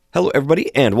Hello,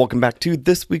 everybody, and welcome back to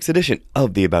this week's edition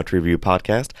of the About to Review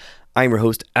podcast. I'm your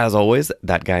host, as always,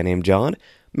 that guy named John.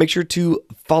 Make sure to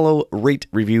follow, rate,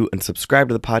 review, and subscribe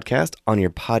to the podcast on your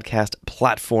podcast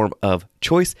platform of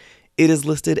choice. It is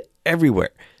listed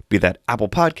everywhere, be that Apple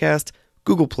Podcast,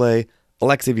 Google Play,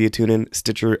 Alexa via TuneIn,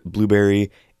 Stitcher,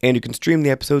 Blueberry, and you can stream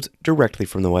the episodes directly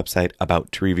from the website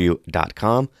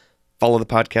abouttoreview.com. Follow the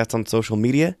podcast on social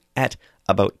media at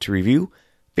About to Review,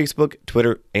 Facebook,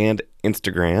 Twitter, and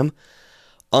Instagram.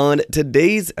 On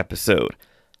today's episode,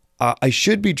 I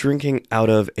should be drinking out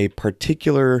of a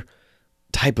particular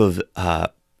type of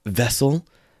vessel.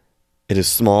 It is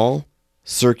small,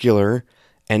 circular,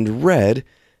 and red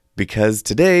because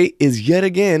today is yet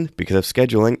again, because of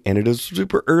scheduling, and it is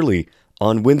super early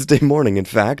on Wednesday morning, in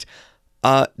fact.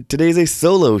 Today's a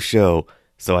solo show,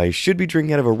 so I should be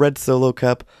drinking out of a red solo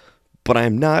cup, but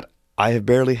I'm not. I have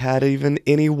barely had even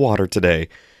any water today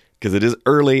because it is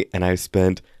early and I've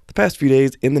spent the past few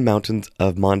days in the mountains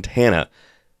of Montana.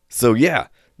 So yeah,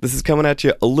 this is coming at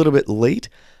you a little bit late,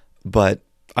 but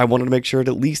I wanted to make sure it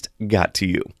at least got to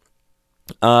you.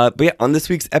 But yeah, on this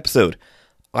week's episode,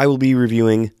 I will be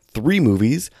reviewing 3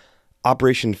 movies: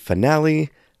 Operation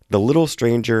Finale, The Little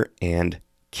Stranger, and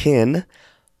Kin.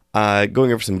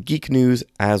 Going over some geek news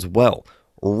as well.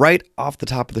 Right off the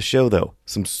top of the show, though,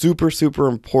 some super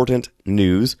important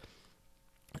news.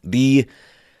 The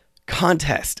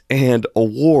contest and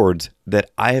awards that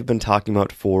I have been talking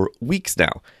about for weeks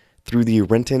now through the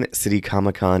Renton City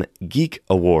Comic Con Geek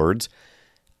Awards.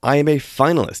 I am a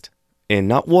finalist in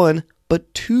not one,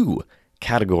 but 2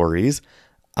 categories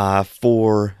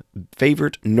for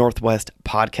Favorite Northwest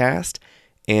Podcast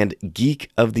and Geek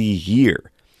of the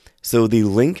Year. So the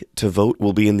link to vote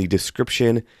will be in the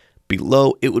description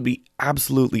below. It would be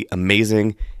absolutely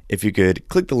amazing if you could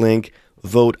click the link,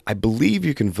 vote. I believe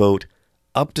you can vote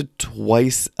up to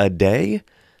twice a day.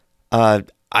 I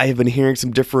have been hearing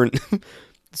some different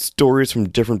stories from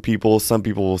different people. Some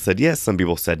people said yes, some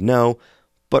people said no.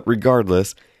 But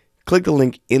regardless, click the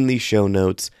link in the show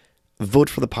notes. Vote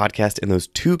for the podcast in those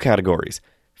 2 categories: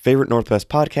 Favorite Northwest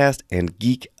Podcast and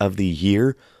Geek of the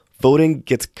Year. Voting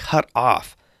gets cut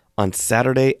off on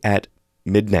Saturday at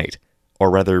midnight, or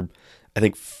rather, I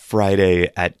think Friday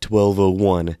at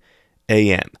 12:01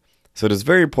 a.m. So it is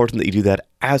very important that you do that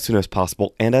as soon as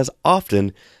possible and as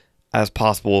often as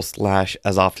possible /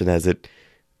 as often as it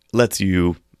lets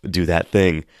you do that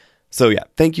thing. So yeah,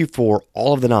 thank you for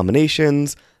all of the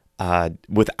nominations.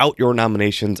 Without your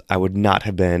nominations, I would not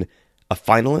have been a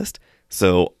finalist.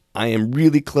 So I am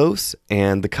really close,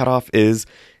 and the cutoff is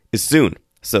soon.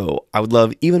 So I would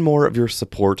love even more of your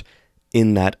support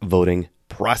in that voting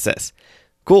process.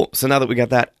 Cool. So now that we got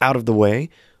that out of the way,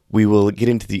 we will get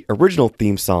into the original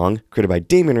theme song created by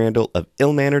Damien Randall of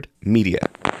Ill Mannered Media.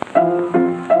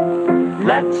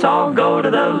 Let's all go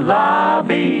to the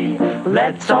lobby.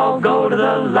 Let's all go to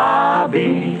the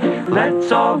lobby.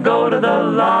 Let's all go to the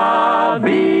lobby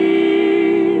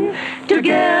to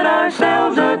get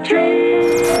ourselves a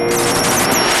treat.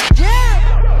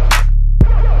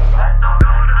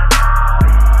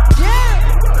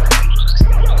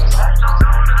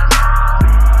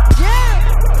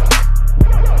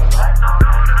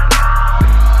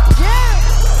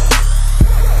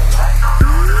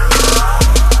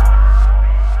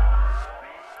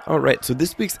 All right, so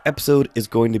this week's episode is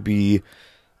going to be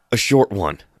a short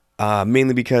one,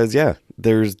 mainly because,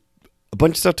 there's a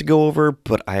bunch of stuff to go over,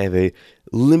 but I have a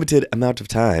limited amount of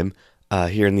time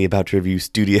here in the About to Review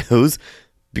studios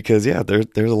because, there's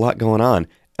a lot going on.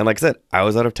 And like I said, I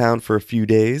was out of town for a few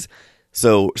days,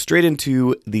 so straight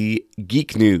into the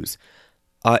geek news.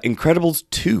 Incredibles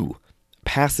 2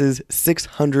 passes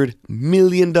 $600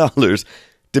 million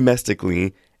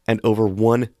domestically and over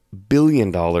 $1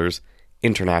 billion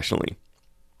internationally.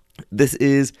 This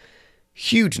is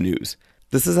huge news.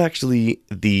 This is actually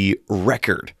the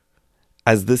record,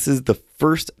 as this is the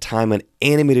first time an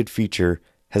animated feature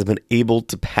has been able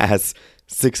to pass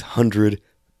 600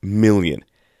 million.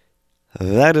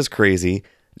 That is crazy.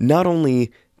 Not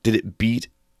only did it beat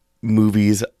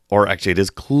movies, or actually it is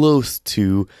close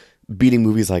to beating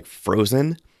movies like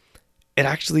Frozen, it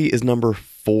actually is number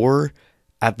 4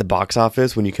 at the box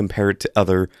office when you compare it to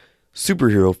other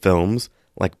superhero films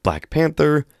like Black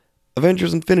Panther,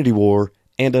 Avengers Infinity War,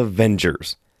 and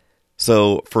Avengers.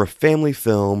 So for a family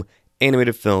film,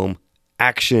 animated film,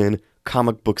 action,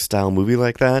 comic book style movie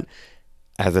like that,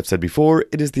 as I've said before,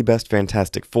 it is the best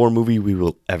Fantastic Four movie we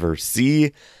will ever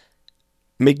see.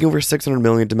 Making over 600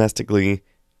 million domestically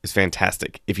is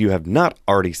fantastic. If you have not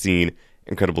already seen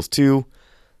Incredibles 2,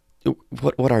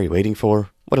 what are you waiting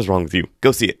for? What is wrong with you?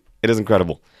 Go see it. It is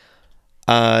incredible.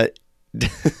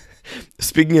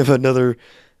 Speaking of another,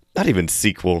 not even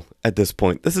sequel at this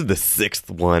point, this is the 6th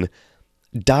one.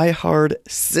 Die Hard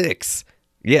 6.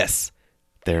 Yes,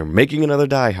 they're making another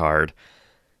Die Hard.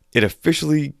 It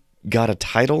officially got a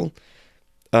title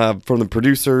from the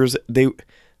producers. There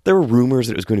were rumors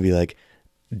that it was going to be like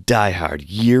Die Hard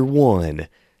Year 1.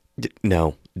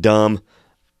 No, dumb.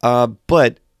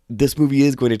 But this movie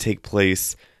is going to take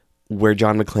place where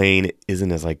John McClane is in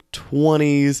his like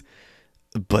 20s,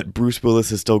 but Bruce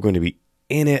Willis is still going to be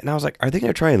in it. And I was like, are they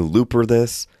going to try and looper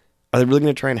this? Are they really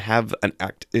going to try and have an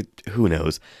act? Who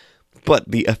knows? But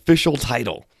the official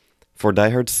title for Die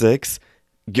Hard 6,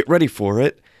 get ready for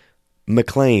it,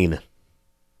 McClane.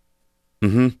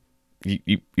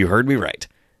 You heard me right.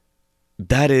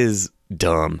 That is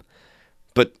dumb.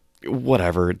 But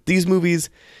whatever. These movies,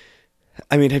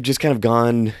 I mean, have just kind of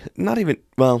gone, not even,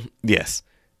 well, yes.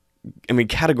 I mean,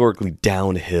 categorically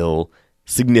downhill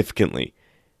significantly.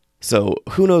 So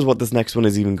who knows what this next one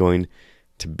is even going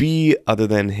to be other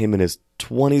than him in his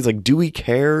 20s. Like, do we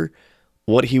care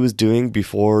what he was doing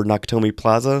before Nakatomi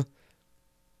Plaza?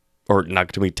 Or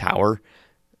Nakatomi Tower?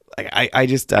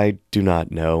 I do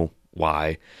not know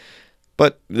why.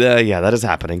 But, yeah, that is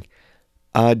happening.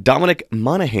 Dominic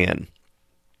Monaghan,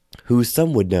 who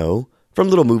some would know from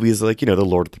little movies like, the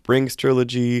Lord of the Rings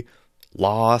trilogy,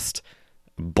 Lost,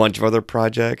 a bunch of other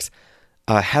projects,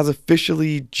 has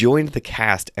officially joined the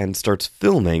cast and starts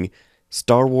filming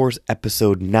Star Wars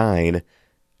Episode 9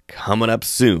 coming up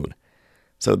soon.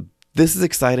 So this is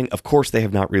exciting. Of course, they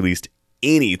have not released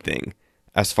anything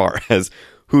as far as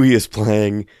who he is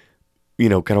playing,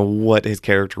 kind of what his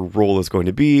character role is going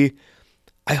to be.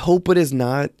 I hope it is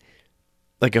not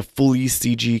like a fully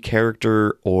CG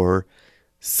character or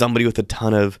somebody with a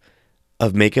ton of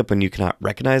makeup and you cannot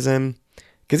recognize him.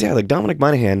 Because, yeah, like Dominic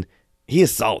Monaghan, he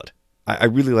is solid. I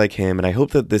really like him, and I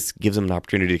hope that this gives him an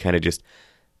opportunity to kind of just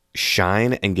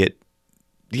shine and get,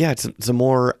 some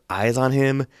more eyes on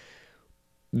him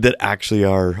that actually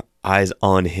are eyes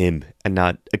on him and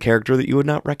not a character that you would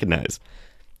not recognize.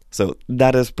 So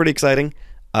that is pretty exciting.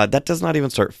 That does not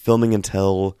even start filming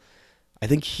until, I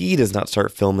think he does not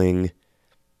start filming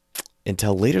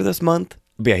until later this month.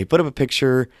 But yeah, he put up a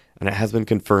picture, and it has been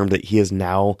confirmed that he is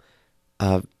now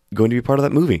going to be part of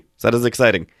that movie. So that is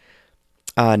exciting.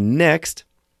 Next,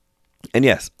 and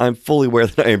yes, I'm fully aware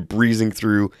that I am breezing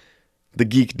through the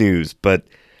geek news, but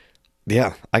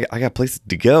yeah, I got places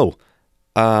to go.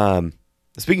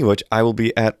 Speaking of which, I will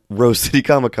be at Rose City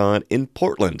Comic Con in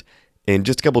Portland in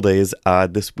just a couple days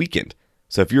this weekend.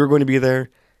 So if you're going to be there,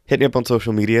 hit me up on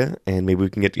social media and maybe we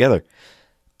can get together.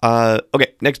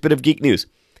 Okay, next bit of geek news.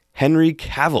 Henry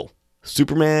Cavill,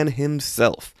 Superman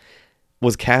himself,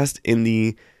 was cast in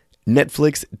the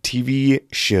Netflix TV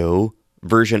show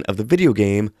version of the video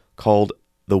game called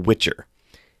The Witcher.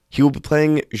 He will be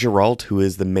playing Geralt, who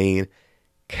is the main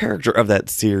character of that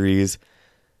series.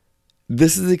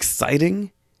 This is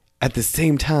exciting. At the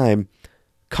same time,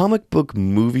 comic book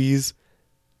movies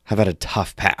have had a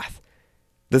tough path.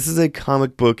 This is a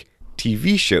comic book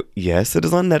TV show. Yes, it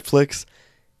is on Netflix.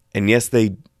 And yes,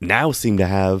 they now seem to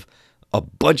have a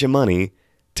bunch of money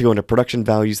to go into production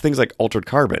values, things like Altered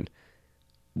Carbon.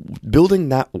 Building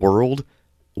that world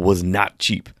was not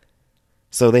cheap.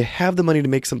 So they have the money to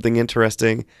make something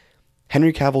interesting.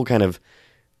 Henry Cavill kind of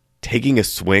taking a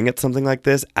swing at something like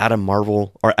this at a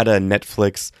Marvel or at a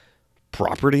Netflix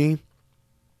property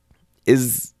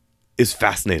is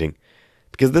fascinating.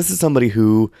 Because this is somebody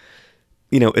who,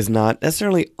 is not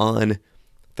necessarily on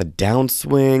the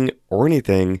downswing or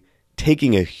anything,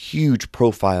 taking a huge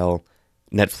profile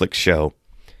Netflix show.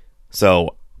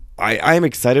 So I am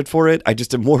excited for it. I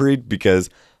just am worried because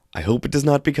I hope it does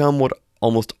not become what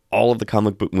almost all of the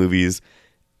comic book movies,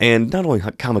 and not only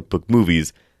comic book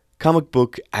movies, comic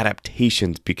book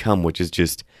adaptations become, which is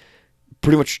just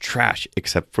pretty much trash,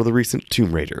 except for the recent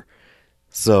Tomb Raider.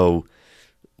 So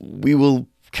we will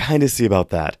kind of see about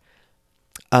that.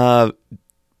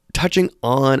 Touching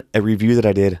on a review that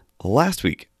I did last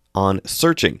week on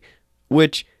Searching,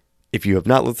 which, if you have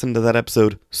not listened to that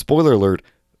episode, spoiler alert,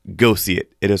 go see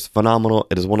it. It is phenomenal.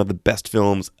 It is one of the best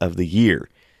films of the year.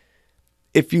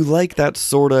 If you like that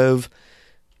sort of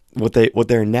what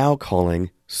they're now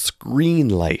calling screen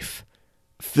life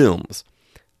films,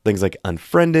 things like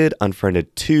Unfriended,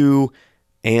 Unfriended 2,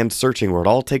 and Searching, where it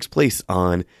all takes place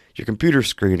on your computer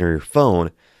screen or your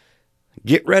phone,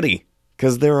 get ready,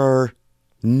 because there are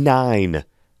 9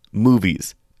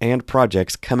 movies and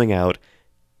projects coming out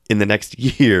in the next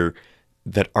year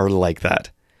that are like that.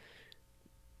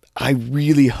 I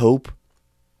really hope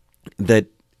that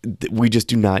we just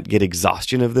do not get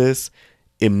exhaustion of this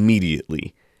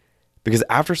immediately. Because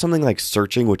after something like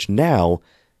Searching, which now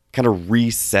kind of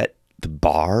reset the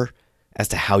bar as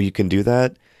to how you can do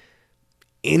that.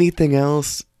 Anything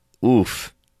else,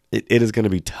 oof, it is going to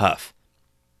be tough.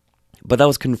 But that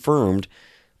was confirmed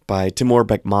by Timur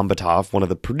Bekmambetov, one of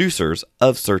the producers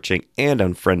of Searching and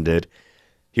Unfriended.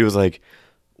 He was like,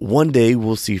 one day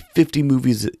we'll see 50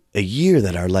 movies a year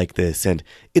that are like this, and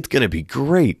it's going to be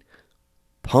great.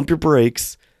 Pump your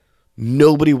brakes.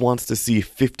 Nobody wants to see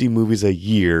 50 movies a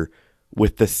year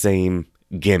with the same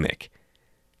gimmick.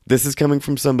 This is coming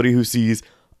from somebody who sees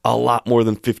a lot more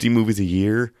than 50 movies a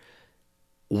year.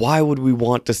 Why would we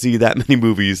want to see that many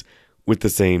movies with the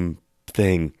same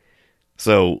thing?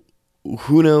 So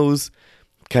who knows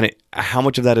kind of how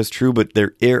much of that is true, but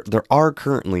there are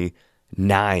currently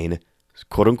 9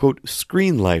 quote-unquote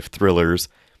screen life thrillers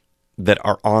that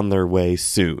are on their way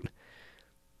soon.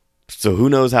 So who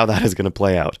knows how that is going to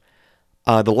play out.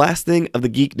 The last thing of the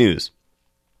geek news.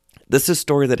 This is a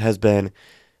story that has been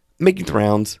making the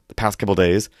rounds the past couple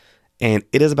days, and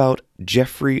it is about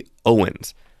Jeffrey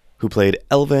Owens, who played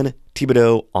Elvin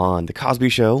Thibodeau on The Cosby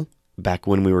Show back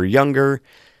when we were younger.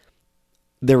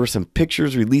 There were some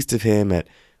pictures released of him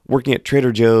working at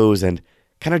Trader Joe's and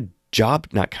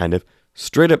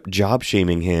straight up job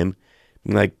shaming him.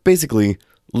 Like, basically,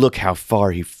 look how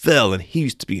far he fell and he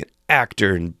used to be an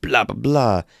actor and blah, blah,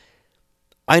 blah.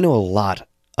 I know a lot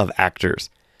of actors.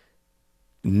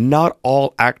 Not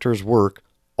all actors work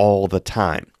all the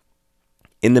time.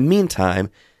 In the meantime,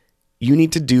 you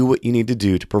need to do what you need to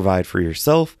do to provide for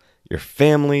yourself, your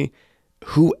family,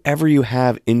 whoever you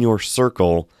have in your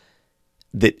circle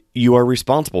that you are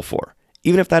responsible for,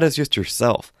 even if that is just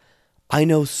yourself. I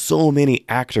know so many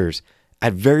actors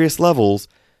at various levels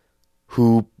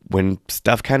who, when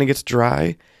stuff kind of gets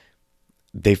dry,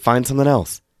 they find something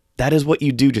else. That is what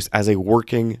you do just as a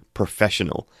working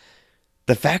professional.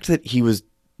 The fact that he was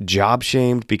job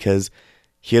shamed because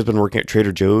he has been working at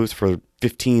Trader Joe's for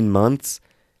 15 months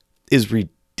is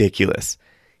ridiculous.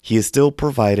 He is still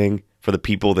providing for the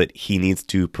people that he needs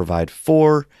to provide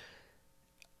for.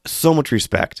 So much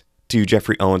respect to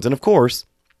Jeffrey Owens. And of course,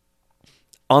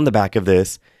 on the back of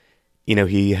this,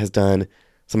 he has done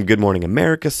some Good Morning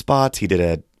America spots. He did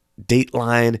a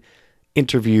Dateline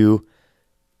interview.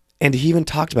 And he even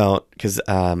talked about, because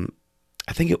I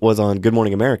think it was on Good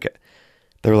Morning America,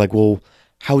 they were like, well,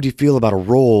 how would you feel about a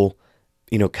role,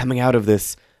 coming out of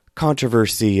this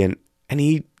controversy? And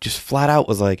he just flat out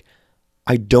was like,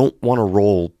 I don't want a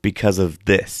role because of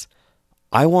this.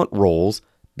 I want roles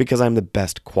because I'm the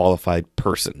best qualified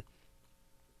person.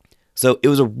 So it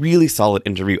was a really solid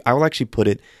interview. I will actually put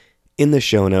it in the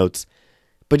show notes.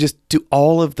 But just to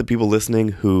all of the people listening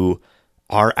who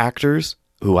are actors,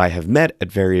 who I have met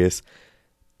at various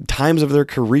times of their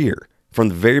career, from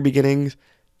the very beginning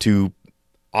to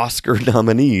Oscar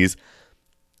nominees,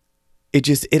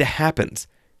 it happens.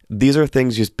 These are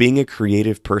things, just being a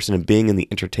creative person and being in the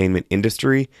entertainment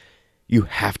industry, you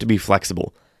have to be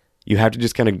flexible. You have to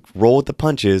just kind of roll with the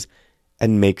punches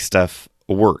and make stuff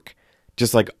work.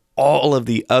 Just like all of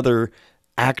the other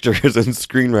actors and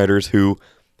screenwriters who,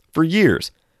 for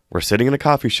years, were sitting in a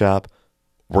coffee shop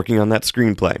working on that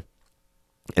screenplay.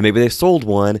 And maybe they sold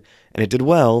one and it did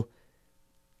well.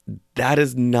 That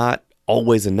is not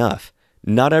always enough.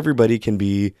 Not everybody can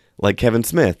be like Kevin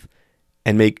Smith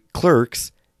and make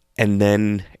Clerks and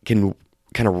then can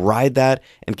kind of ride that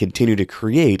and continue to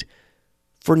create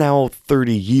for now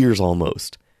 30 years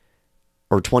almost.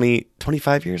 Or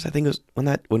 25 years, I think it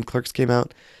was when Clerks came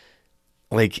out.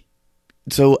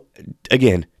 So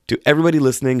again, to everybody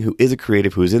listening who is a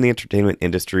creative, who is in the entertainment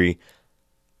industry,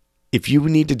 if you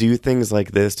need to do things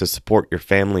like this to support your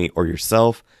family or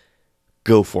yourself,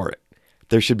 go for it.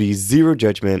 There should be zero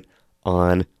judgment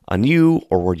on you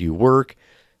or where you work.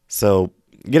 So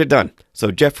get it done.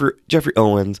 So Jeffrey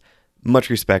Owens, much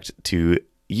respect to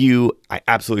you. I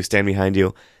absolutely stand behind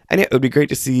you. And yeah, it would be great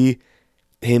to see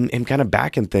him kind of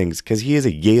back in things, because he is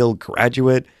a Yale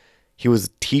graduate. He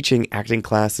was teaching acting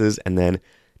classes and then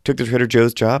took the Trader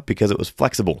Joe's job because it was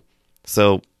flexible.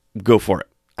 So go for it.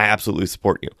 I absolutely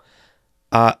support you.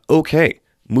 Okay,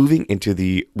 moving into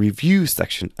the review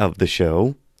section of the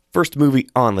show. First movie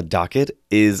on the docket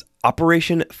is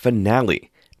Operation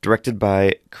Finale, directed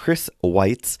by Chris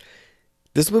Weitz.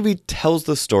 This movie tells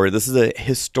the story. This is a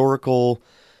historical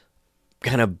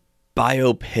kind of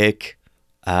biopic,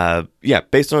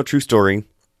 based on a true story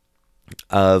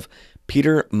of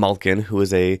Peter Malkin, who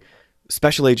is a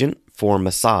special agent for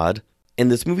Mossad. And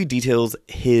this movie details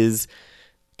his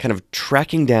kind of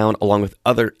tracking down, along with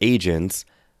other agents,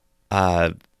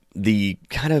 the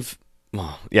kind of,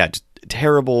 just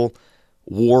terrible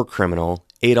war criminal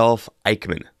Adolf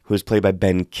Eichmann, who is played by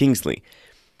Ben Kingsley.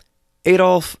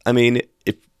 Adolf, I mean,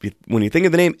 if when you think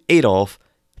of the name Adolf,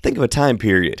 think of a time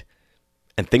period.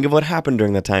 And think of what happened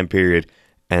during that time period.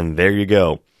 And there you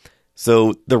go.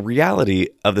 So the reality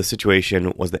of the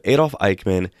situation was that Adolf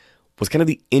Eichmann was kind of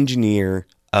the engineer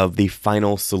of the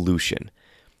final solution,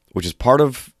 which is part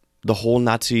of the whole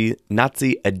Nazi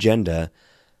agenda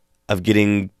of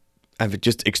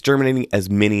just exterminating as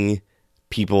many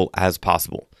people as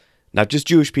possible. Not just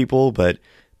Jewish people, but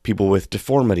people with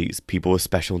deformities, people with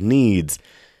special needs.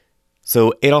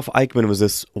 So Adolf Eichmann was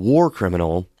this war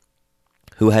criminal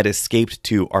who had escaped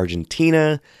to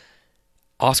Argentina.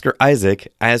 Oscar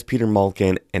Isaac, as Peter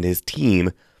Malkin and his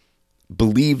team,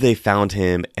 believe they found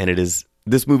him, and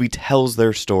this movie tells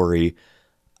their story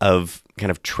of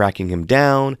kind of tracking him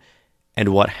down and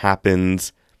what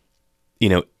happens,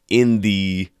 in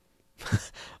the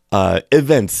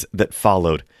events that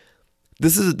followed.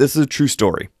 This is a true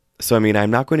story. So,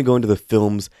 I'm not going to go into the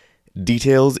film's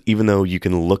details, even though you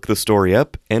can look the story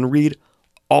up and read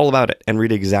all about it and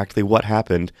read exactly what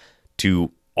happened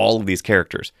to all of these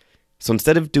characters. So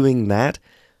instead of doing that,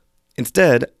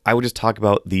 I would just talk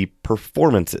about the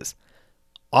performances.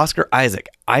 Oscar Isaac,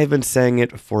 I have been saying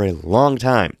it for a long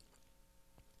time.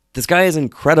 This guy is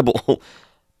incredible.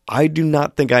 I do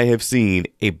not think I have seen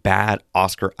a bad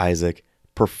Oscar Isaac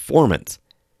performance.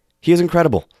 He is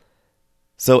incredible.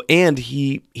 So, and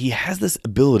he has this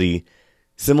ability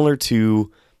similar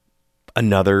to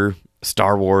another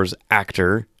Star Wars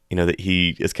actor, that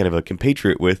he is kind of a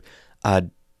compatriot with,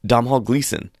 Domhnall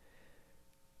Gleeson.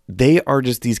 They are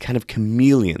just these kind of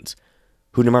chameleons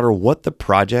who, no matter what the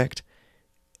project,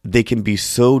 they can be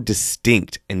so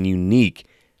distinct and unique.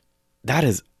 That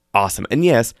is awesome. And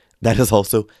yes, that is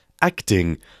also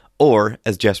acting. Or,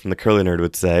 as Jess from the Curly Nerd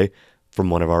would say, from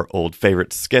one of our old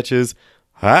favorite sketches,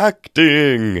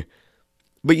 acting.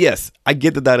 But yes, I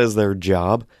get that is their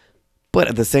job. But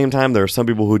at the same time, there are some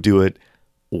people who do it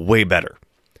way better.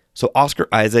 So Oscar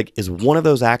Isaac is one of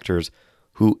those actors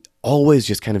who always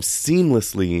just kind of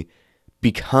seamlessly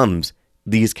becomes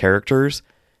these characters.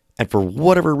 And for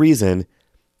whatever reason,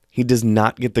 he does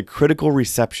not get the critical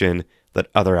reception that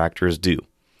other actors do.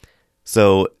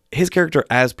 So his character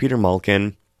as Peter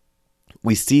Malkin,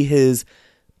 we see his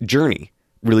journey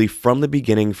really from the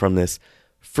beginning, from this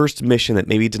first mission that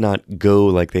maybe did not go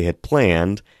like they had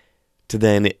planned, to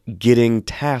then getting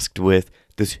tasked with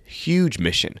this huge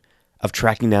mission of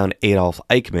tracking down Adolf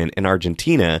Eichmann in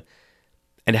Argentina,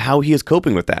 and how he is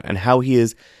coping with that, and how he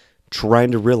is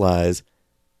trying to realize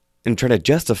and trying to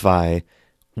justify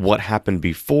what happened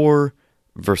before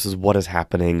versus what is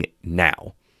happening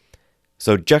now.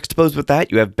 So juxtaposed with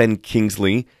that, you have Ben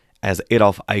Kingsley as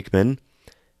Adolf Eichmann.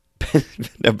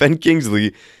 Now, Ben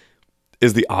Kingsley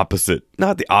is the opposite.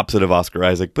 Not the opposite of Oscar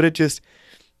Isaac, but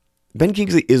Ben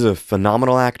Kingsley is a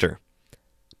phenomenal actor.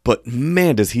 But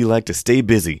man, does he like to stay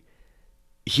busy.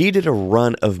 He did a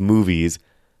run of movies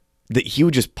that he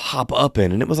would just pop up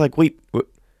in, and it was like, wait,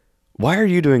 why are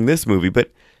you doing this movie?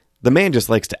 But the man just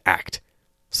likes to act.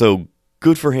 So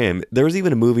good for him. There was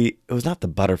even a movie, it was not The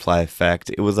Butterfly Effect.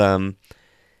 It was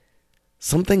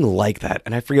something like that,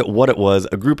 and I forget what it was.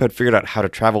 A group had figured out how to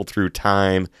travel through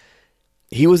time.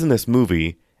 He was in this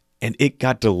movie, and it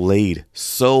got delayed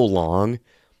so long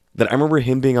that I remember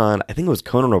him being on, I think it was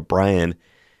Conan O'Brien,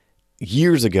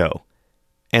 years ago.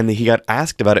 And he got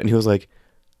asked about it, and he was like,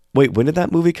 wait, when did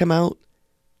that movie come out?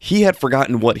 He had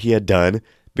forgotten what he had done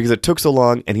because it took so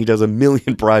long, and he does a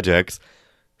million projects.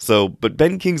 So, but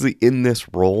Ben Kingsley in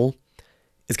this role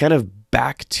is kind of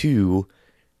back to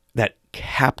that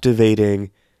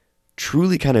captivating,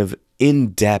 truly kind of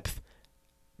in-depth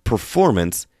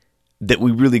performance that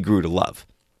we really grew to love.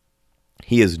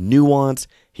 He is nuanced,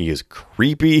 he is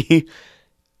creepy,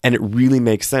 and it really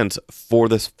makes sense for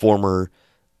this former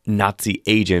Nazi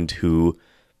agent who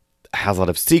has a lot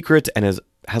of secrets and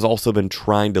has also been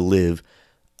trying to live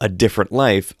a different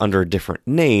life under a different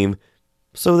name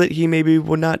so that he maybe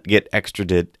would not get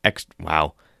extradited.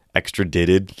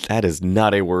 That is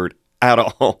not a word at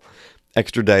all.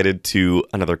 Extradited to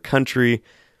another country.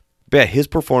 But yeah, his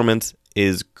performance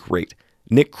is great.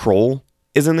 Nick Kroll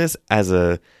is in this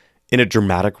in a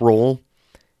dramatic role,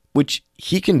 which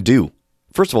he can do.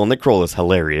 First of all, Nick Kroll is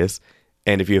hilarious.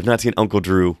 And if you have not seen Uncle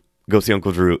Drew, go see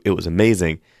Uncle Drew. It was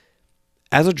amazing.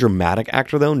 As a dramatic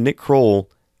actor, though, Nick Kroll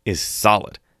is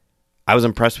solid. I was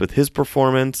impressed with his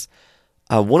performance.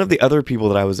 One of the other people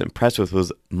that I was impressed with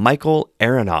was Michael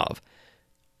Aronov.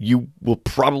 You will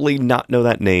probably not know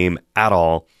that name at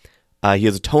all. He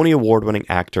is a Tony Award-winning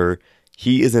actor.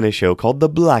 He is in a show called The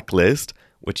Blacklist,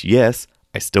 which, yes,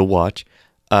 I still watch.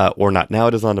 Or not. Now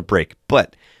it is on a break.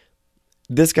 But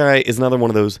this guy is another one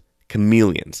of those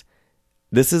chameleons.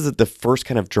 This is the first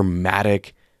kind of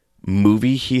dramatic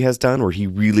movie he has done where he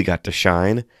really got to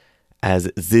shine as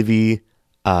Zivi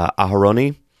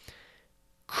Aharoni.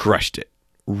 Crushed it.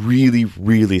 Really,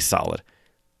 really solid.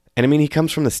 And I mean, he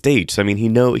comes from the stage. So I mean,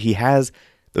 he has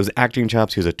those acting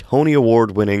chops. He was a Tony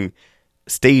Award winning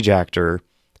stage actor.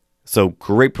 So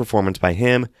great performance by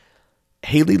him.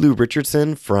 Haley Lou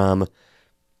Richardson from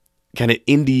kind of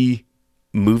indie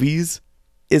movies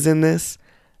is in this.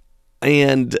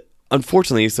 And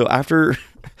unfortunately, so after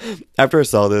I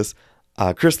saw this,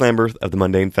 Chris Lambert of the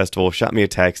Mundane Festival shot me a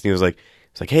text and he was like,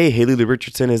 hey, Haley Lou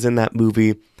Richardson is in that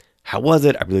movie. How was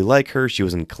it? I really like her. She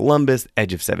was in Columbus,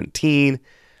 Edge of 17.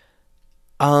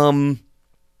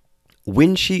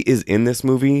 When she is in this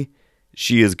movie,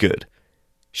 she is good.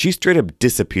 She straight up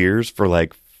disappears for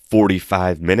like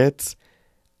 45 minutes,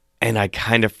 and I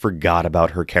kind of forgot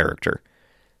about her character.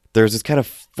 There's this kind of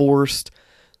forced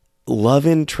love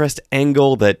interest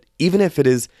angle that, even if it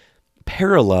is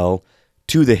parallel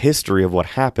to the history of what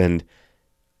happened,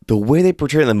 the way they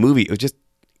portray it in the movie, it was just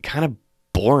kind of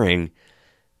boring.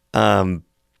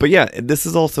 But yeah, this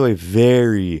is also a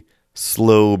very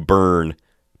slow burn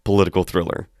political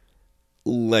thriller.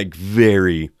 Like,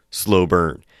 very slow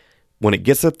burn. When it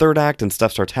gets to the third act and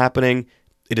stuff starts happening,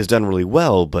 it is done really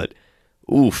well, but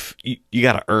oof, you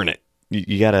gotta earn it.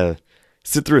 You gotta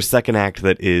sit through a second act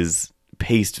that is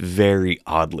paced very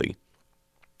oddly.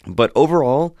 But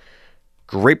overall,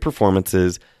 great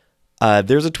performances.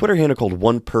 There's a Twitter handle called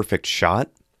One Perfect Shot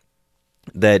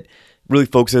that really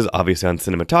focuses obviously on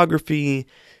cinematography.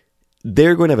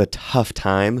 They're going to have a tough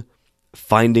time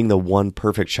finding the one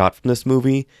perfect shot from this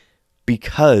movie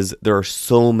because there are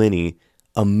so many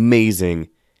amazing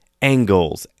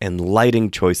angles and lighting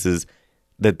choices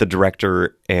that the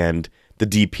director and the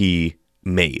DP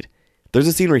made. There's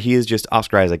a scene where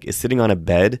Oscar Isaac is sitting on a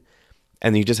bed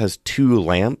and he just has two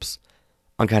lamps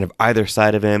on kind of either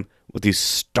side of him with these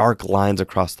stark lines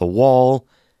across the wall.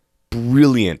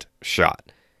 Brilliant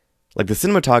shot. Like, the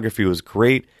cinematography was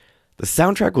great. The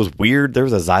soundtrack was weird. There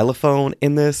was a xylophone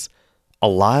in this a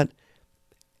lot.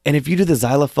 And if you do the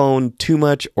xylophone too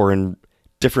much or in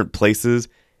different places,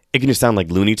 it can just sound like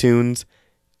Looney Tunes.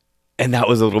 And that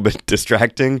was a little bit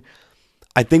distracting.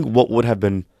 I think what would have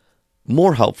been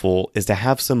more helpful is to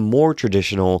have some more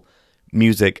traditional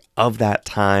music of that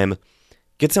time.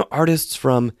 Get some artists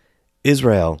from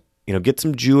Israel, get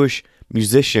some Jewish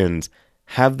musicians,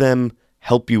 have them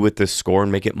help you with this score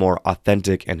and make it more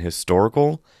authentic and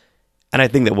historical. And I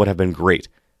think that would have been great.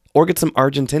 Or get some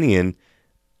Argentinian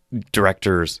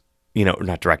directors,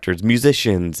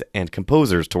 musicians and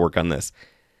composers to work on this.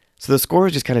 So the score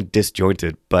is just kind of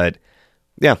disjointed, but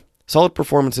yeah, solid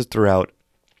performances throughout,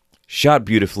 shot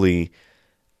beautifully.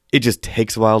 It just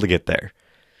takes a while to get there.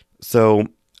 So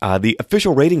the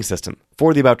official rating system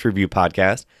for the About to Review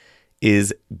podcast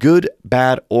is good,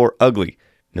 bad, or ugly.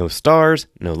 No stars,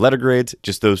 no letter grades,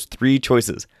 just those three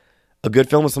choices. A good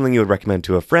film is something you would recommend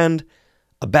to a friend.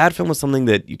 A bad film is something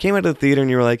that you came out of the theater and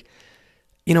you were like,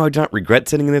 I do not regret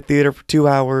sitting in the theater for 2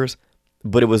 hours,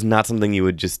 but it was not something you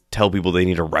would just tell people they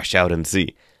need to rush out and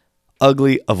see.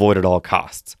 Ugly, avoid at all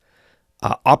costs.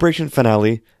 Operation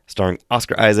Finale, starring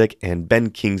Oscar Isaac and Ben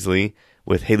Kingsley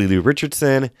with Haley Lou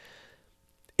Richardson.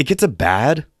 It gets a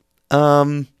bad,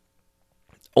 only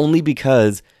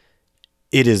because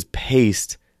it is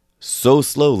paced so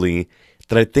slowly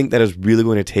that I think that is really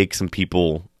going to take some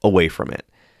people away from it.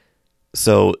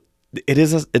 So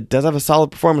it does have a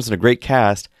solid performance and a great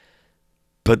cast,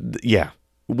 but yeah,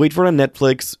 wait for it on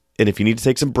Netflix, and if you need to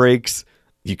take some breaks,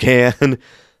 you can.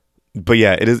 But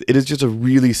yeah, it is just a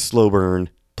really slow burn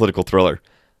political thriller.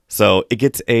 So it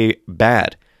gets a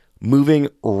bad. Moving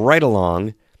right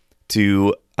along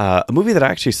to a movie that I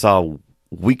actually saw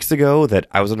weeks ago that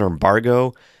I was under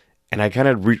embargo, and I kind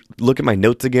of look at my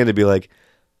notes again to be like,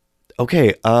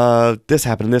 okay, this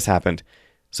happened and this happened.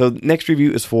 So next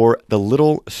review is for The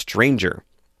Little Stranger.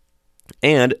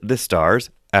 And this stars,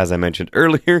 as I mentioned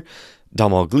earlier,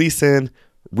 Domhnall Gleeson,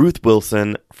 Ruth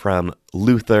Wilson from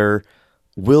Luther,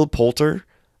 Will Poulter,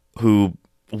 who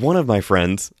one of my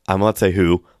friends, I will not say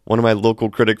who, one of my local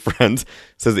critic friends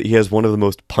says that he has one of the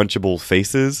most punchable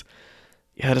faces.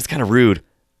 Yeah, that's kind of rude.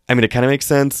 I mean, it kind of makes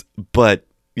sense, but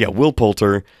yeah, Will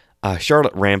Poulter,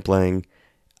 Charlotte Rampling,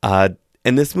 and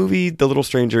this movie, The Little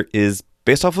Stranger, is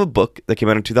based off of a book that came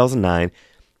out in 2009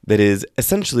 that is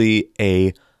essentially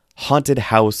a haunted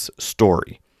house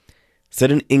story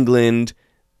set in England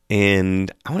in,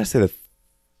 I want to say, the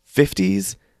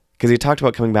 50s, because he talked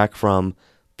about coming back from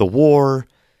the war.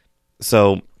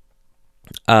 So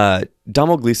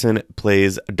Domhnall Gleeson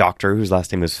plays a doctor whose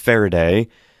last name is Faraday,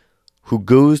 who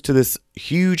goes to this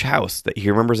huge house that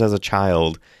he remembers as a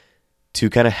child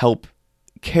to kind of help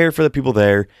care for the people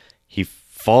there. He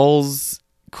falls,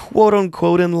 quote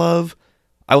unquote, in love.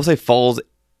 I will say falls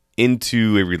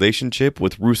into a relationship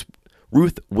with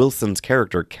Ruth Wilson's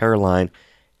character, Caroline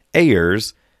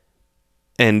Ayers.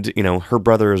 And, her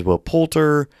brother is Will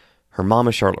Poulter. Her mom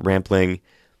is Charlotte Rampling.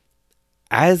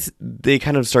 As they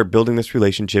kind of start building this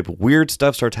relationship, weird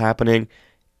stuff starts happening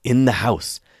in the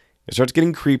house. It starts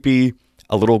getting creepy.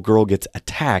 A little girl gets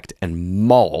attacked and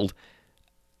mauled.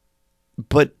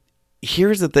 But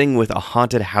here's the thing with a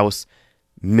haunted house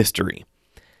mystery.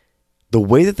 The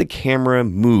way that the camera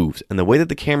moves and the way that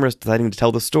the camera is deciding to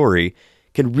tell the story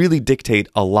can really dictate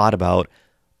a lot about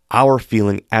our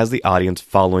feeling as the audience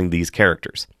following these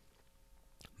characters.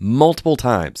 Multiple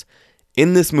times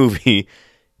in this movie,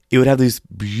 it would have these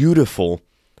beautiful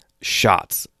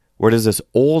shots where it is this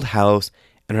old house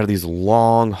and it had these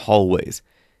long hallways.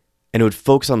 And it would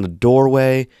focus on the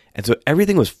doorway. And so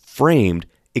everything was framed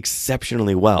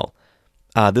exceptionally well.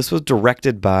 This was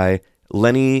directed by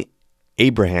Lenny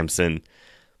Abrahamson.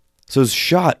 So it was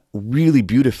shot really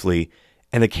beautifully.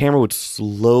 And the camera would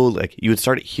slowly, you would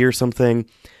start to hear something.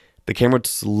 The camera would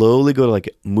slowly go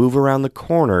to move around the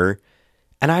corner.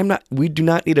 And we do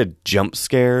not need a jump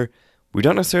scare. We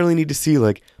don't necessarily need to see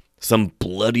some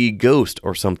bloody ghost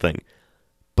or something.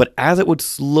 But as it would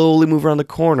slowly move around the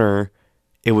corner,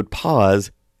 it would pause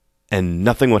and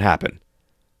nothing would happen.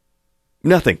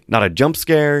 Nothing. Not a jump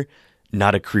scare,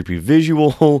 not a creepy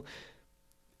visual.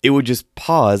 It would just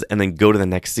pause and then go to the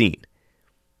next scene.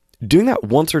 Doing that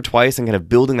once or twice and kind of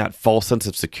building that false sense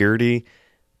of security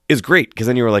is great, because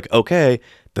then you were like, okay,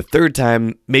 the third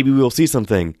time, maybe we will see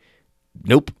something.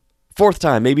 Nope. Fourth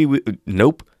time,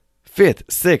 nope. Fifth,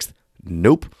 sixth,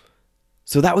 nope.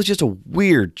 So that was just a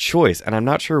weird choice, and I'm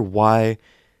not sure why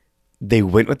they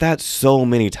went with that so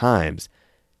many times.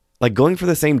 Going for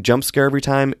the same jump scare every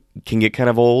time can get kind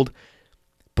of old,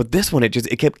 but this one,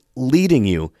 it kept leading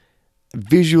you,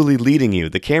 visually leading you.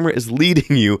 The camera is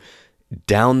leading you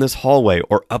down this hallway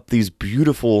or up these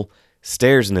beautiful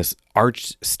stairs in this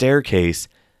arched staircase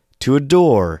to a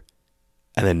door,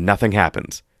 and then nothing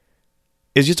happens.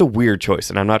 It's just a weird choice,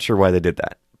 and I'm not sure why they did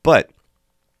that. But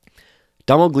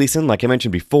Domhnall Gleeson, like I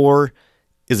mentioned before,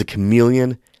 is a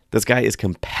chameleon. This guy is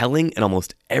compelling in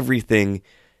almost everything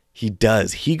he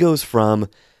does. He goes from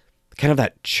kind of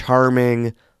that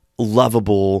charming,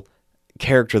 lovable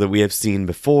character that we have seen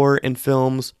before in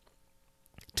films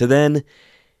to then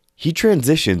he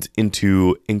transitions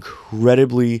into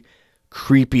incredibly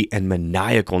creepy and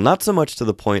maniacal. Not so much to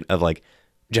the point of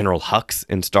General Hux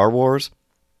in Star Wars,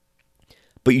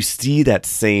 but you see that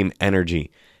same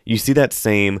energy. You see that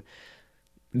same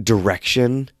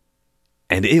direction,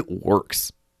 and it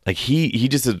works. He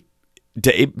just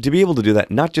to be able to do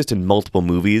that, not just in multiple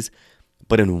movies,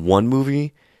 but in one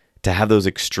movie, to have those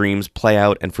extremes play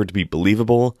out and for it to be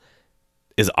believable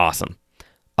is awesome.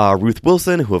 Ruth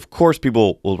Wilson, who of course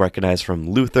people will recognize from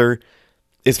Luther,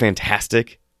 is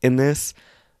fantastic in this.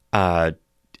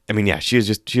 She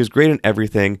is great in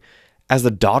everything. As the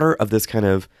daughter of this kind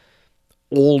of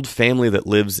old family that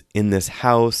lives in this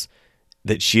house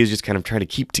that she is just kind of trying to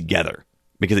keep together,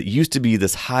 because it used to be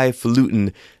this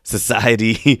highfalutin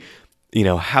society,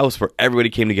 house where everybody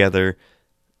came together.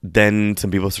 Then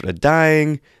some people started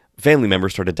dying, family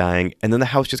members started dying, and then the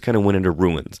house just kind of went into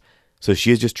ruins. So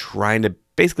she is just trying to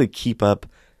basically keep up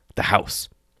the house.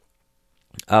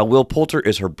 Will Poulter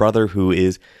is her brother, who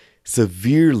is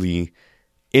severely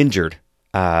injured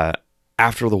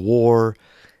after the war.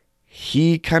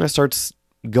 He kind of starts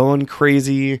going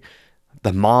crazy.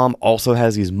 The mom also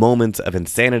has these moments of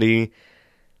insanity.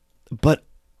 But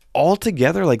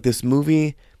altogether, this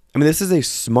movie, this is a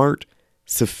smart,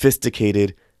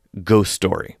 sophisticated ghost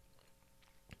story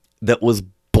that was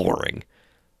boring.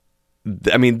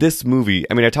 This movie,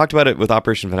 I talked about it with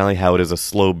Operation Finale, how it is a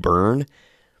slow burn.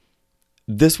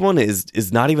 This one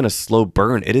is not even a slow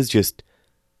burn. It is just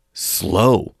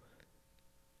slow.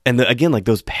 And again,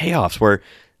 those payoffs where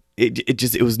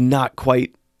it was not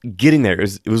quite getting there.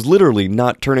 It was literally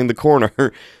not turning the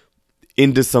corner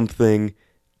into something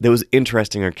that was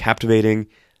interesting or captivating.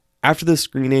 After the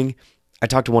screening, I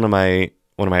talked to one of my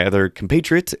other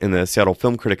compatriots in the Seattle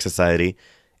Film Critics Society,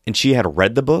 and she had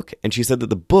read the book, and she said that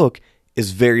the book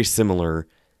is very similar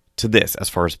to this as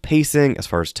far as pacing, as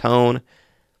far as tone.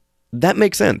 That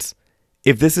makes sense.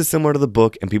 If this is similar to the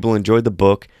book and people enjoyed the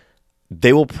book,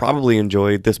 they will probably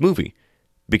enjoy this movie,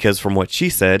 because from what she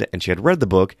said, and she had read the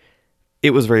book,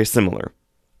 it was very similar.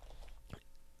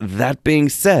 That being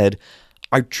said,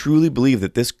 I truly believe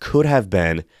that this could have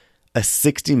been a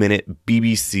 60-minute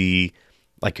BBC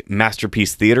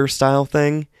masterpiece theater style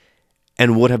thing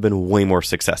and would have been way more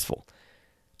successful.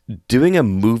 Doing a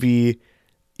movie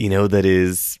that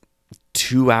is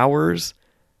 2 hours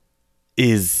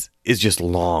is just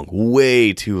long,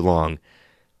 way too long.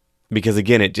 Because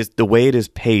again, the way it is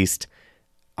paced,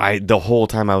 the whole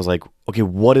time I was like, okay,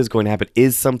 what is going to happen?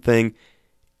 Is something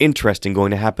interesting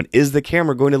going to happen? Is the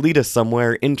camera going to lead us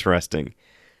somewhere interesting?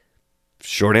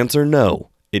 Short answer, no.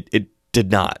 It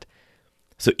did not.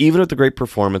 So even with the great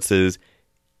performances,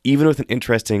 even with an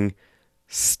interesting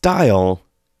style,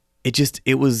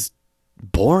 it was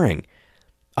boring.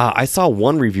 I saw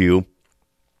one review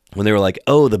when they were like,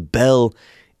 oh, the bell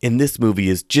in this movie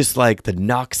is just like the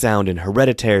knock sound in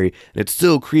Hereditary, and it's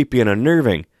so creepy and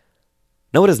unnerving.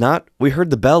 No, it is not. We heard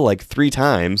the bell like 3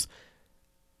 times,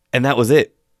 and that was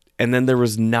it. And then there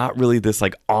was not really this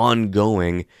like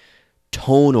ongoing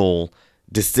tonal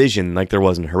decision like there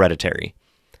was in Hereditary.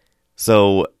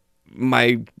 So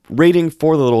my rating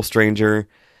for The Little Stranger,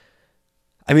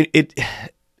 I mean, it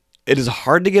is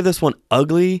hard to give this one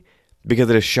ugly because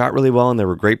it is shot really well and there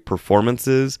were great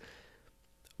performances,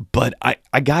 but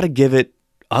I gotta give it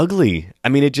ugly. I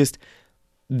mean,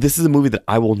 this is a movie that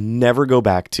I will never go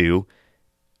back to.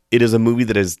 It is a movie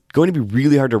that is going to be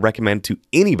really hard to recommend to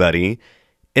anybody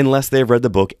unless they have read the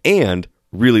book and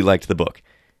really liked the book.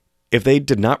 If they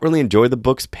did not really enjoy the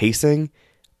book's pacing,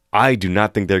 I do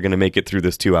not think they're going to make it through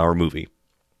this 2-hour movie.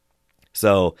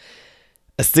 So,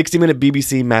 a 60-minute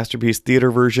BBC Masterpiece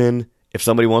Theater version, if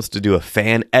somebody wants to do a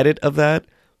fan edit of that,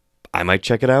 I might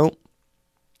check it out.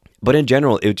 But in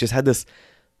general, it just had this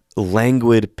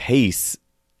languid pace,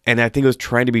 and I think it was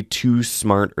trying to be too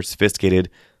smart or sophisticated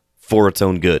for its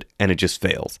own good, and it just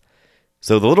fails.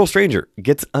 So The Little Stranger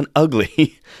gets an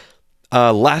ugly.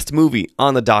 Last movie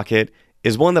on the docket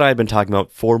is one that I had been talking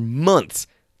about for months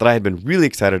that I had been really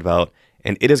excited about,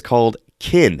 and it is called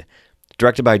Kin,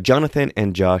 directed by Jonathan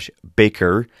and Josh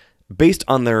Baker, based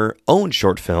on their own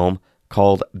short film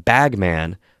called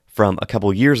Bagman from a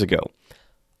couple years ago.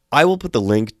 I will put the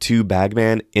link to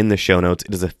Bagman in the show notes.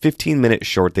 It is a 15-minute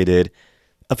short they did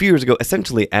a few years ago,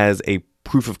 essentially as a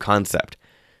proof of concept,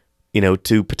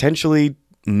 to potentially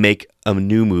make a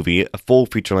new movie, a full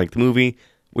feature-length movie,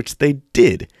 which they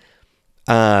did.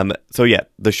 So yeah,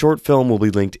 the short film will be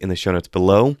linked in the show notes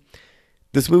below.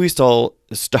 This movie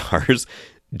stars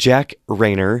Jack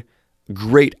Rayner,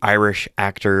 great Irish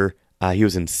actor. He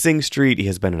was in Sing Street. He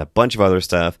has been in a bunch of other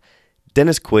stuff.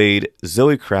 Dennis Quaid,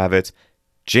 Zoe Kravitz,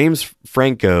 James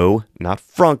Franco, not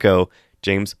Franco,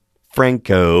 James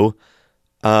Franco.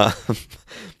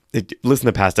 Listen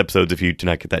to past episodes if you do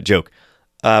not get that joke.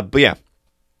 But yeah,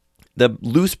 the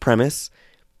loose premise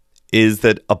is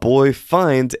that a boy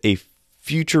finds a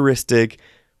futuristic,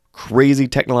 crazy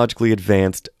technologically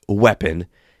advanced weapon,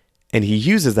 and he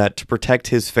uses that to protect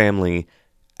his family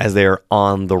as they are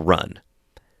on the run.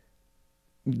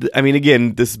 I mean,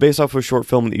 again, this is based off of a short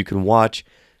film that you can watch.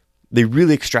 They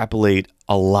really extrapolate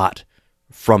a lot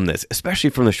from this, especially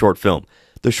from the short film.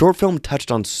 The short film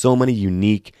touched on so many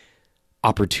unique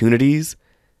opportunities,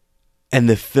 and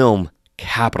the film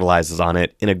capitalizes on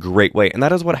it in a great way. And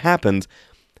that is what happens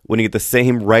when you get the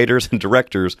same writers and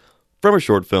directors from a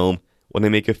short film when they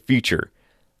make a feature.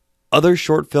 Other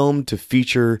short film to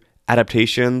feature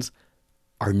adaptations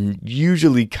are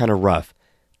usually kind of rough.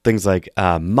 Things like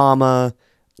Mama,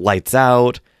 Lights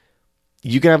Out.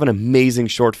 You can have an amazing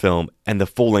short film and the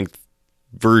full-length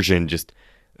version just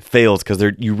fails because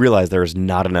you realize there is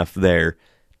not enough there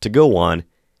to go on.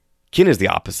 Kin is the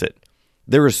opposite.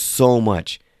 There is so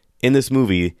much in this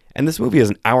movie, and this movie is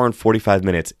an hour and 45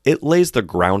 minutes. It lays the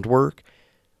groundwork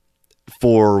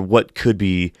for what could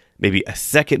be maybe a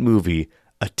second movie,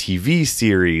 a TV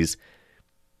series,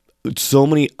 so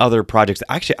many other projects.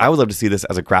 Actually, I would love to see this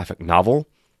as a graphic novel.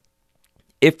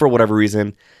 If for whatever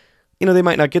reason, they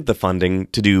might not get the funding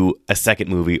to do a second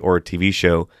movie or a TV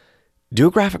show, do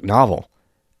a graphic novel.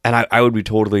 And I would be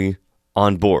totally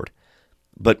on board.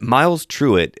 But Miles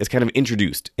Truitt is kind of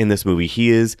introduced in this movie. He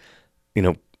is,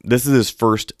 this is his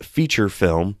first feature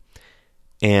film.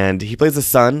 And he plays the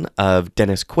son of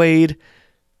Dennis Quaid.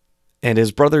 And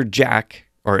his brother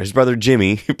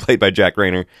Jimmy, played by Jack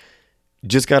Rayner,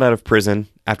 just got out of prison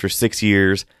after 6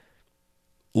 years.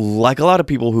 Like a lot of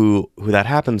people who that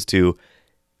happens to,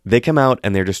 they come out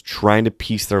and they're just trying to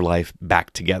piece their life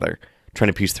back together. Trying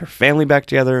to piece their family back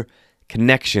together,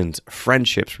 connections,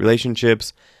 friendships,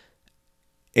 relationships.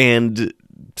 And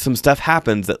some stuff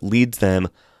happens that leads them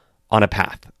on a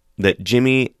path that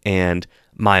Jimmy and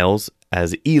Miles,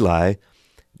 as Eli,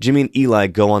 Jimmy and Eli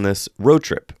go on this road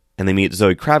trip. And they meet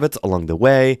Zoe Kravitz along the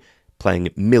way, playing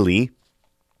Millie.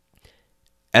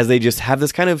 As they just have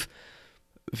this kind of,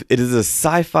 it is a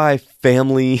sci-fi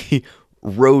family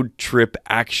road trip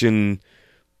action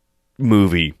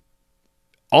movie.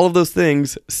 all of those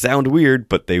things sound weird,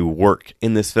 but they work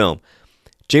in this film.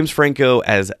 James Franco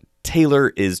as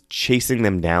Taylor is chasing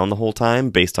them down the whole time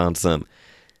based on some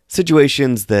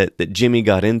situations that Jimmy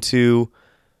got into.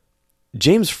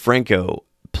 James Franco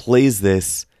plays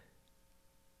this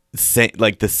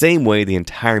like the same way the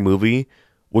entire movie,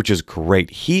 which is great.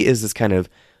 He is this kind of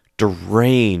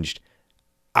deranged,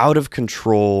 out of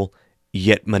control,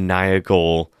 yet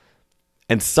maniacal,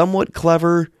 and somewhat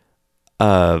clever,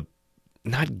 not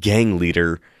gang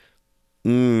leader.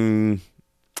 For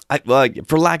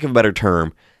lack of a better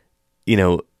term,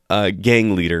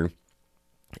 gang leader.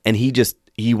 And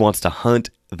he wants to hunt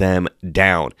them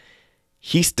down.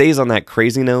 He stays on that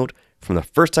crazy note from the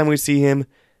first time we see him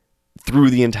through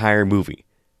the entire movie,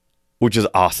 which is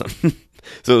awesome.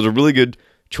 So it was a really good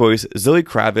choice. Zoe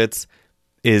Kravitz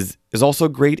is also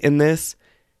great in this.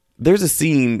 There's a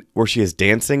scene where she is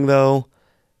dancing, though.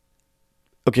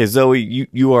 Okay, Zoe,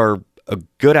 you are a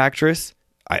good actress.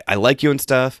 I like you and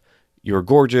stuff. You're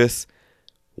gorgeous.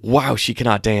 Wow, she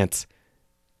cannot dance.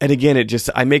 And again,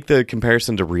 I make the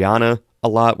comparison to Rihanna a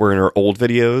lot, where in her old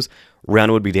videos,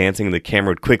 Rihanna would be dancing and the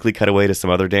camera would quickly cut away to some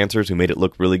other dancers who made it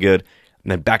look really good.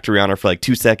 And then back to Rihanna for like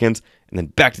 2 seconds, and then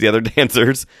back to the other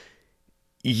dancers.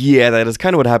 Yeah, that is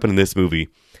kind of what happened in this movie.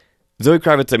 Zoe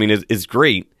Kravitz, is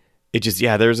great. It just,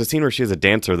 there's a scene where she is a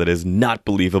dancer that is not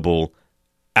believable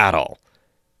at all.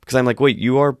 Because I'm like, wait,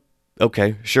 you are,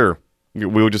 okay, sure.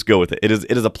 We'll just go with it. It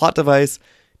is a plot device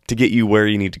to get you where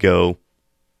you need to go.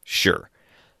 Sure.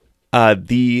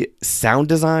 The sound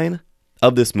design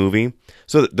of this movie,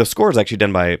 so the score is actually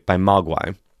done by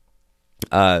Mogwai,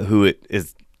 who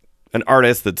is an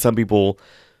artist that some people,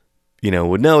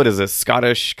 would know it as a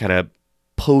Scottish kind of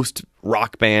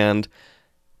post-rock band.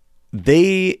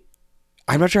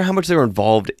 I'm not sure how much they were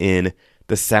involved in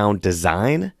the sound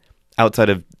design outside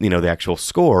of, the actual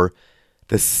score.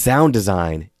 The sound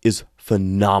design is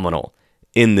phenomenal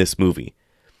in this movie.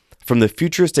 From the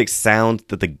futuristic sound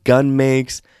that the gun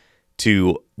makes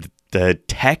to the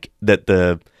tech that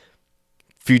the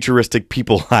futuristic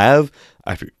people have.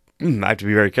 I have to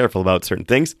be very careful about certain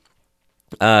things.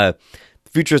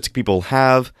 Futuristic people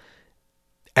have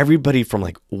everybody from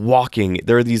like walking.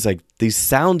 There are these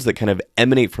sounds that kind of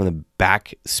emanate from the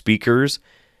back speakers,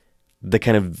 that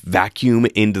kind of vacuum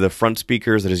into the front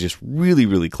speakers. That is just really,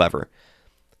 really clever.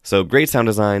 So great sound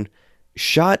design,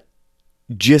 shot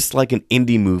just like an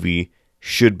indie movie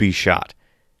should be shot.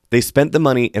 They spent the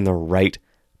money in the right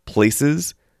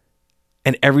places,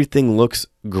 and everything looks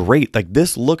great. Like,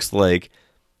 this looks like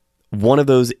one of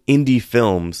those indie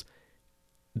films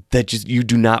that just you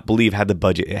do not believe had the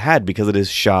budget it had, because it is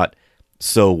shot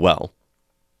so well.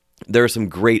 There are some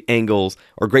great angles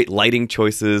or great lighting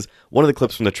choices. One of the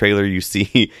clips from the trailer, you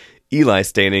see Eli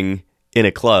standing in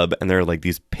a club, and there are like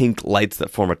these pink lights that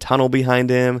form a tunnel behind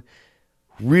him.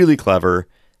 Really clever.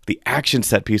 The action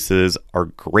set pieces are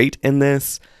great in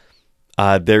this.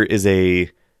 There is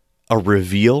a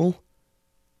reveal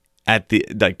at the,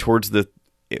 like, towards the,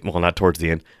 well, not towards the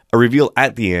end, a reveal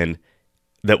at the end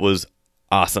that was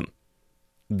awesome,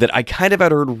 that I kind of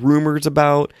had heard rumors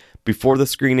about before the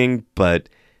screening, but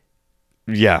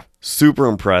yeah, super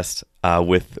impressed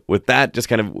with that. Just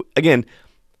kind of, again,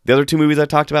 the other two movies I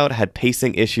talked about had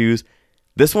pacing issues.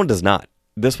 This one does not.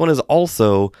 This one is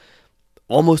also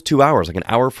almost 2 hours, like an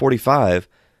hour 45,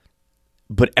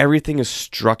 but everything is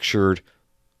structured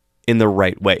in the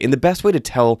right way, in the best way to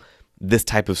tell this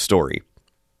type of story.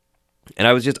 And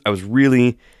I was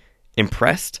really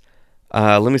impressed.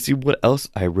 Let me see what else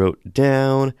I wrote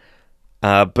down.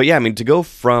 But yeah, I mean, to go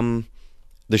from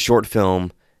the short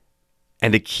film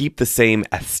and to keep the same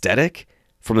aesthetic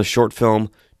from the short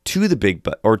film to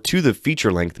the to the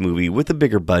feature length movie with a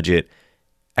bigger budget,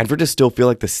 and for it to still feel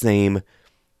like the same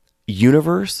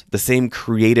universe, the same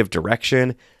creative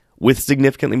direction with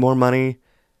significantly more money,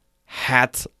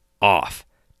 hats off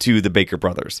to the Baker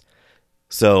brothers.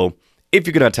 So, if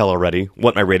you could not tell already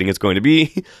what my rating is going to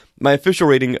be, my official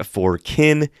rating for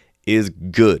Kin is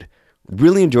good.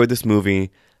 Really enjoyed this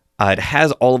movie. It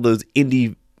has all of those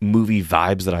indie movie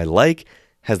vibes that I like,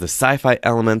 has the sci-fi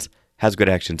elements, has good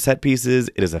action set pieces.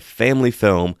 It is a family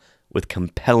film with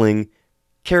compelling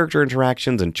character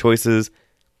interactions and choices.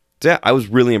 So yeah, I was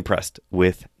really impressed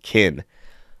with Kin.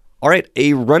 All right,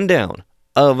 a rundown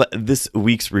of this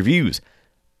week's reviews.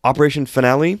 Operation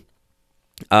Finale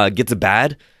gets a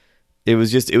bad. It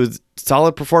was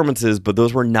solid performances, but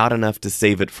those were not enough to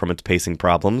save it from its pacing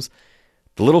problems.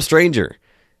 The Little Stranger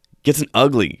gets an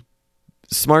ugly,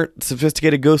 smart,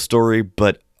 sophisticated ghost story,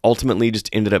 but ultimately just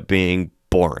ended up being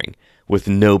boring with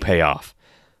no payoff.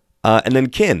 And then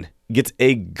Kin gets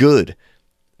a good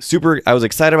I was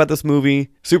excited about this movie,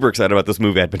 super excited about this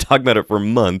movie. I'd been talking about it for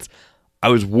months. I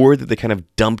was worried that they kind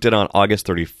of dumped it on August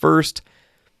 31st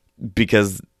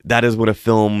because that is when a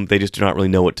film, they just do not really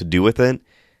know what to do with it.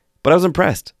 But I was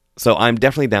impressed. So I'm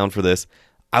definitely down for this.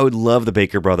 I would love the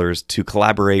Baker brothers to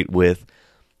collaborate with,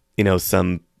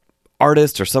 some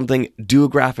artist or something, do a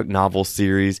graphic novel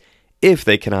series. If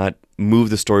they cannot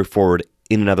move the story forward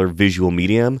in another visual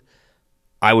medium,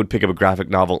 I would pick up a graphic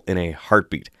novel in a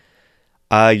heartbeat.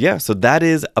 So that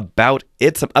is about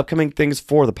it. Some upcoming things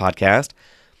for the podcast.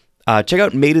 Check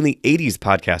out Made in the 80s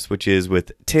podcast, which is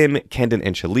with Tim, Kendon,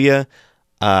 and Shalia.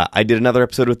 I did another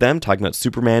episode with them talking about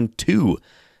Superman 2.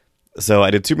 So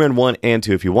I did Superman 1 and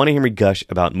 2. If you want to hear me gush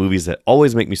about movies that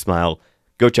always make me smile,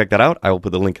 go check that out. I will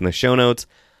put the link in the show notes.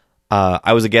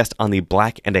 I was a guest on the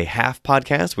Black and a Half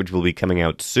podcast, which will be coming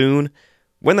out soon.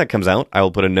 When that comes out, I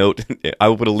will put a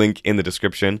link in the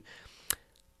description.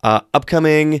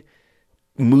 Upcoming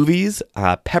movies,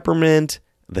 Peppermint,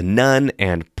 The Nun,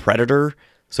 and Predator.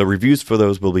 So reviews for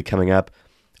those will be coming up.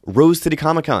 Rose City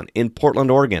Comic Con in Portland,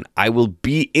 Oregon. I will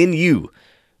be in you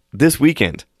this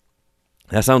weekend.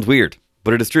 That sounds weird,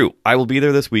 but it is true. I will be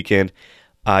there this weekend.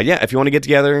 If you want to get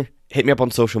together, hit me up on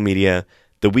social media.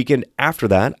 The weekend after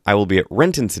that, I will be at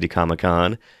Renton City Comic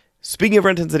Con. Speaking of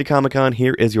Renton City Comic Con,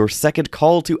 here is your second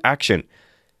call to action.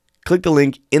 Click the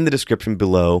link in the description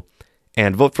below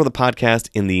and vote for the podcast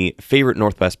in the favorite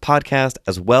Northwest podcast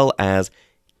as well as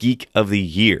Geek of the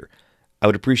Year. I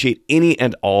would appreciate any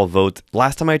and all votes.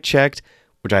 Last time I checked,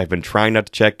 which I have been trying not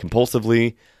to check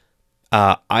compulsively,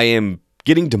 I am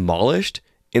getting demolished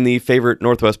in the favorite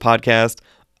Northwest podcast,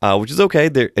 which is okay.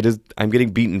 I'm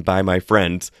getting beaten by my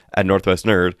friends at Northwest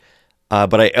Nerd,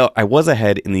 but I was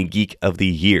ahead in the Geek of the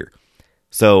Year.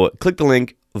 So click the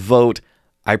link, vote.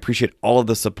 I appreciate all of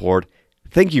the support.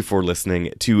 Thank you for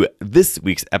listening to this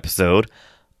week's episode.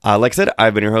 Like I said,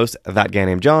 I've been your host, That Guy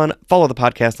Named John. Follow the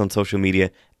podcast on social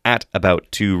media at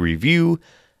About2Review.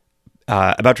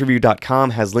 About2Review.com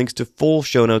has links to full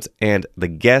show notes and the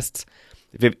guests.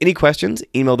 If you have any questions,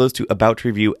 email those to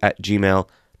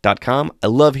aboutreview@gmail.com. I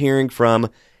love hearing from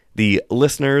the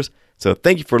listeners. So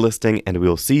thank you for listening, and we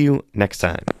will see you next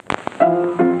time.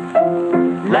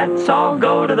 Let's all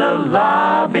go to the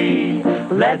lobby.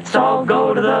 Let's all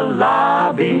go to the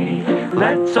lobby.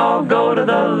 Let's all go to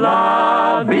the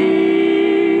lobby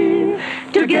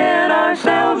to get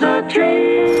ourselves a